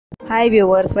Hi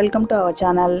viewers, welcome to our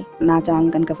channel. నా channel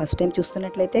కనుక first time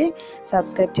చూస్తున్నట్లయితే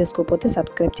సబ్స్క్రైబ్ చేసుకోకపోతే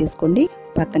సబ్స్క్రైబ్ చేసుకోండి.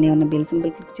 పక్కనే ఉన్న బెల్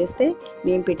సింబల్ క్లిక్ చేస్తే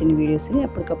నేను పెట్టిన వీడియోస్ని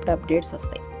అప్పటికప్పుడు అప్డేట్స్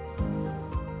వస్తాయి.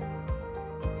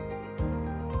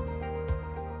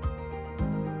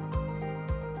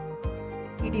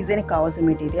 ఈ డిజైన్ కావాల్సిన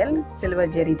material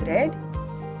silver zari thread,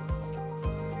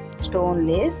 stone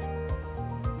Lay's,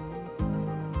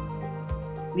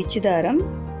 విచ్చి దారం,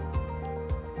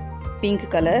 పింక్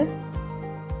కలర్,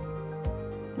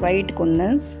 వైట్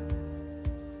కుందన్స్,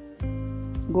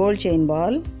 gold chain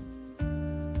ball,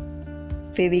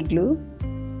 Fevi glue,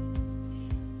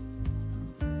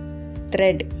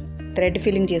 thread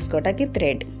filling చేసుకోవటానికి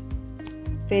థ్రెడ్.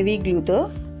 ఫెవి గ్లూతో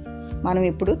మనం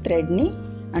ఇప్పుడు థ్రెడ్ని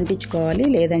అంటించుకోవాలి,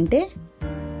 లేదంటే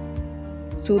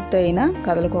సూత్తో అయినా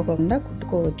కదలుకోకుండా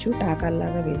కుట్టుకోవచ్చు,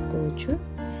 టాకాల్లాగా వేసుకోవచ్చు.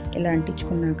 ఇలా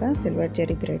అంటించుకున్నాక సిల్వర్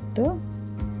జరీ థ్రెడ్తో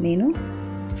నేను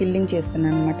ఫిల్లింగ్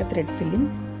చేస్తున్నాను అన్నమాట. థ్రెడ్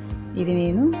ఫిల్లింగ్ ఇది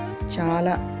నేను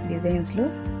చాలా డిజైన్స్లో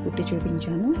కుట్టి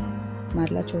చూపించాను.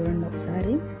 మరలా చూడండి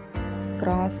ఒకసారి.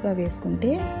 క్రాస్గా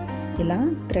వేసుకుంటే ఇలా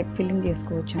థ్రెడ్ ఫిల్లింగ్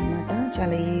చేసుకోవచ్చు అన్నమాట.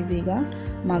 చాలా ఈజీగా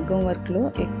మగ్గం వర్క్లో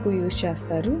ఎక్కువ యూజ్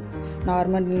చేస్తారు.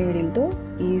 నార్మల్ నీడిల్తో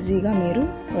ఈజీగా మీరు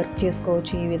వర్క్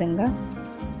చేసుకోవచ్చు ఈ విధంగా.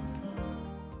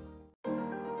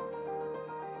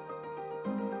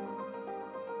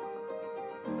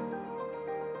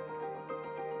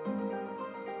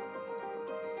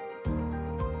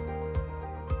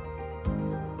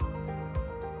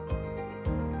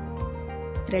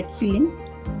 థ్రెడ్ ఫిల్లింగ్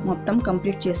మొత్తం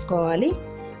కంప్లీట్ చేసుకోవాలి.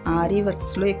 ఆరీ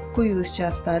వర్క్స్లో ఎక్కువ యూజ్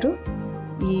చేస్తారు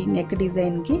ఈ నెక్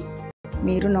డిజైన్కి.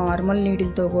 మీరు నార్మల్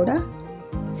నీడిల్తో కూడా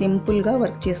సింపుల్గా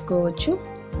వర్క్ చేసుకోవచ్చు.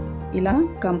 ఇలా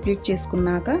కంప్లీట్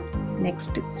చేసుకున్నాక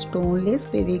నెక్స్ట్ స్టోన్ లేస్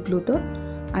ఫెవి గ్లూతో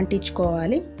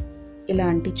అంటించుకోవాలి. ఇలా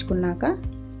అంటించుకున్నాక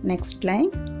నెక్స్ట్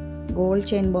లైన్ గోల్డ్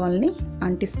చైన్ బాల్ని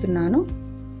అంటిస్తున్నాను.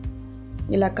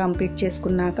 ఇలా కంప్లీట్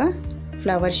చేసుకున్నాక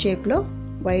ఫ్లవర్ షేప్లో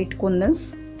వైట్ కుందన్స్,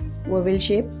 ఓవెల్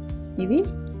షేప్, ఇవి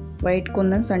వైట్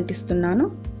కుందన్స్ అంటిస్తున్నాను.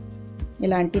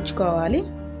 ఇలా అంటించుకోవాలి.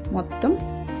 మొత్తం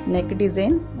నెక్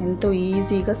డిజైన్ ఎంతో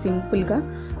ఈజీగా సింపుల్గా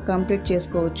కంప్లీట్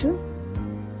చేసుకోవచ్చు.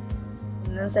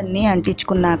 కుందన్స్ అన్నీ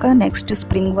అంటించుకున్నాక next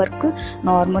spring work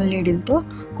normal నీడిల్తో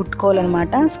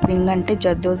కుట్టుకోవాలన్నమాట. Spring అంటే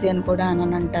జద్దోజీ అని కూడా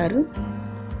అని అంటారు.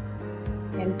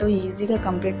 ఎంతో ఈజీగా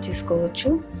కంప్లీట్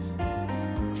చేసుకోవచ్చు.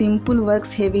 సింపుల్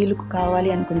వర్క్స్, హెవీ లుక్ కావాలి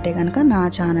అనుకుంటే కనుక నా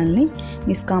ఛానల్ని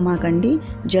మిస్ కామాకండి.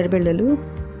 జడబిళ్ళలు,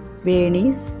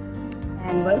 వేణీస్,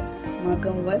 హ్యాండ్ వర్క్స్,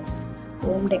 మగ్గం వర్క్స్,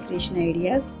 హోమ్ డెకరేషన్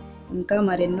ఐడియాస్, ఇంకా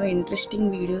మరెన్నో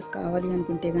ఇంట్రెస్టింగ్ వీడియోస్ కావాలి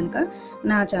అనుకుంటే కనుక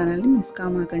నా ఛానల్ని మిస్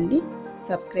కామాకండి.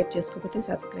 సబ్స్క్రైబ్ చేసుకోకపోతే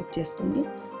సబ్స్క్రైబ్ చేసుకోండి.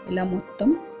 ఇలా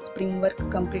మొత్తం స్ప్రింగ్ వర్క్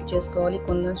కంప్లీట్ చేసుకోవాలి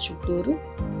కుందన్స్ చుట్టూరు.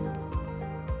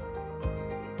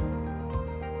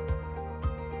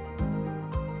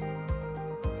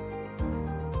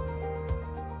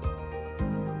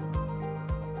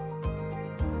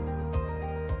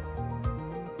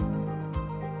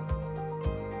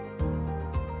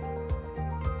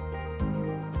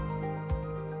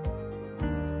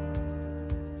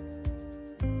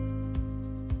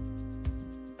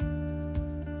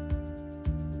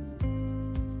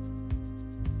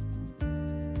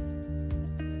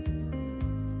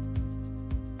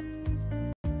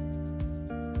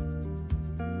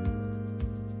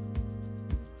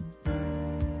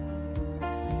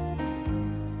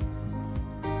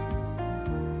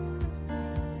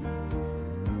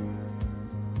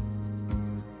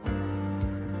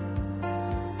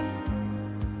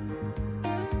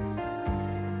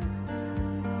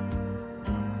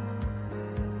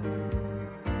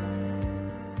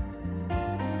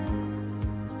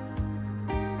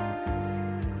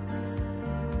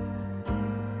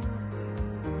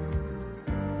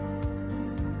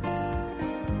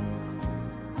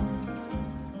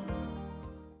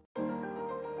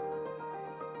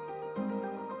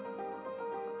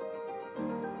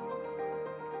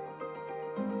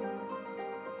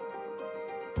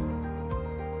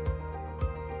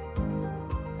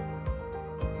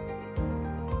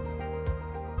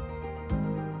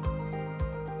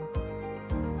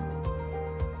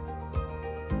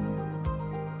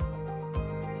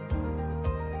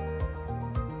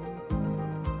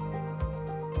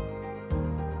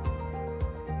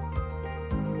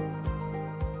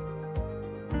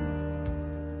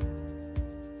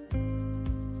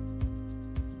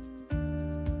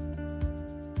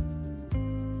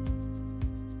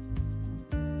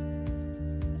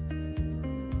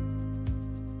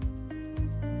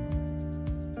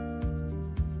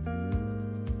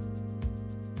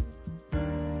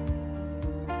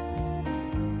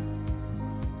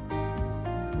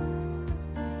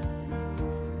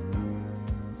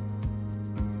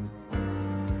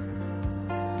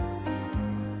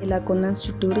 ఇలా కుందన్స్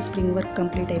చుట్టూరు స్ప్రింగ్ వర్క్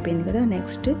కంప్లీట్ అయిపోయింది కదా.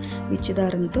 నెక్స్ట్ విచ్చి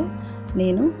దారంతో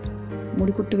నేను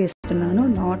ముడికుట్టు వేస్తున్నాను,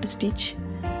 నాట్ స్టిచ్.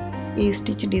 ఈ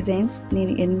స్టిచ్ డిజైన్స్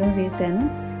నేను ఎన్నో వేశాను,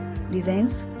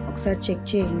 డిజైన్స్ ఒకసారి చెక్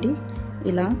చేయండి.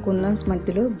 ఇలా కుందన్స్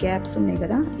మధ్యలో గ్యాప్స్ ఉన్నాయి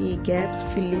కదా, ఈ గ్యాప్స్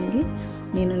ఫిల్లింగ్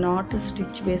నేను నాట్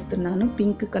స్టిచ్ వేస్తున్నాను.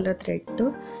 పింక్ కలర్ థ్రెడ్తో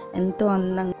ఎంతో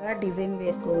అందంగా డిజైన్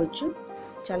వేసుకోవచ్చు,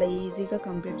 చాలా ఈజీగా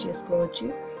కంప్లీట్ చేసుకోవచ్చు.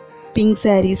 పింక్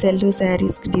శారీస్, ఎల్లో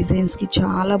శారీస్ డిజైన్స్కి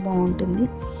చాలా బాగుంటుంది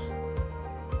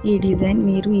ఈ డిజైన్.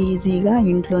 మీరు ఈజీగా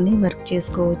ఇంట్లోనే వర్క్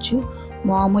చేసుకోవచ్చు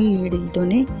మామూలు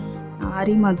నీడిల్తోనే.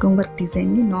 ఆరి మగ్గం వర్క్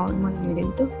డిజైన్ని నార్మల్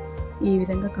నీడిల్తో ఈ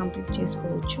విధంగా కంప్లీట్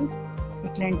చేసుకోవచ్చు.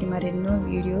 ఇట్లాంటి మరెన్నో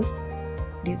వీడియోస్,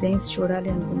 డిజైన్స్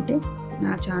చూడాలి అనుకుంటే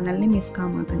నా ఛానల్ని మిస్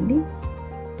కామాకండి.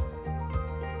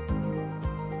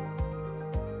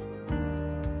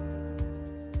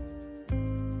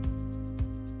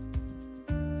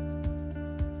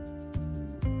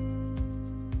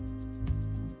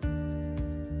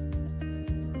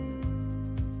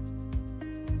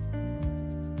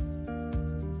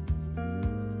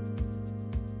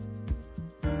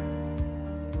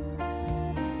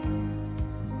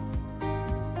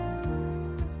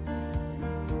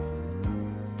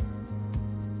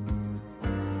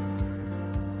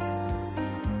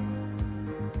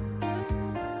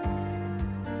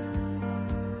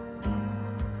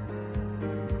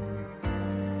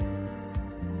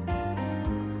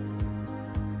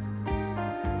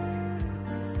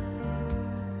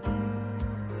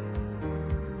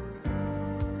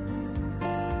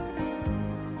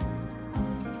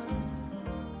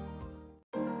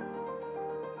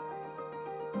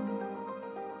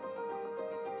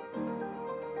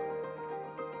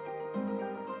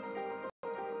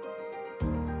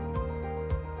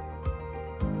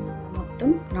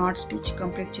 నాట్ స్టిచ్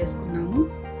కంప్లీట్ చేసుకున్నాము.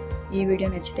 ఈ వీడియో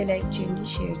నచ్చితే లైక్ చేయండి,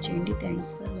 షేర్ చేయండి.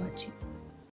 Thanks for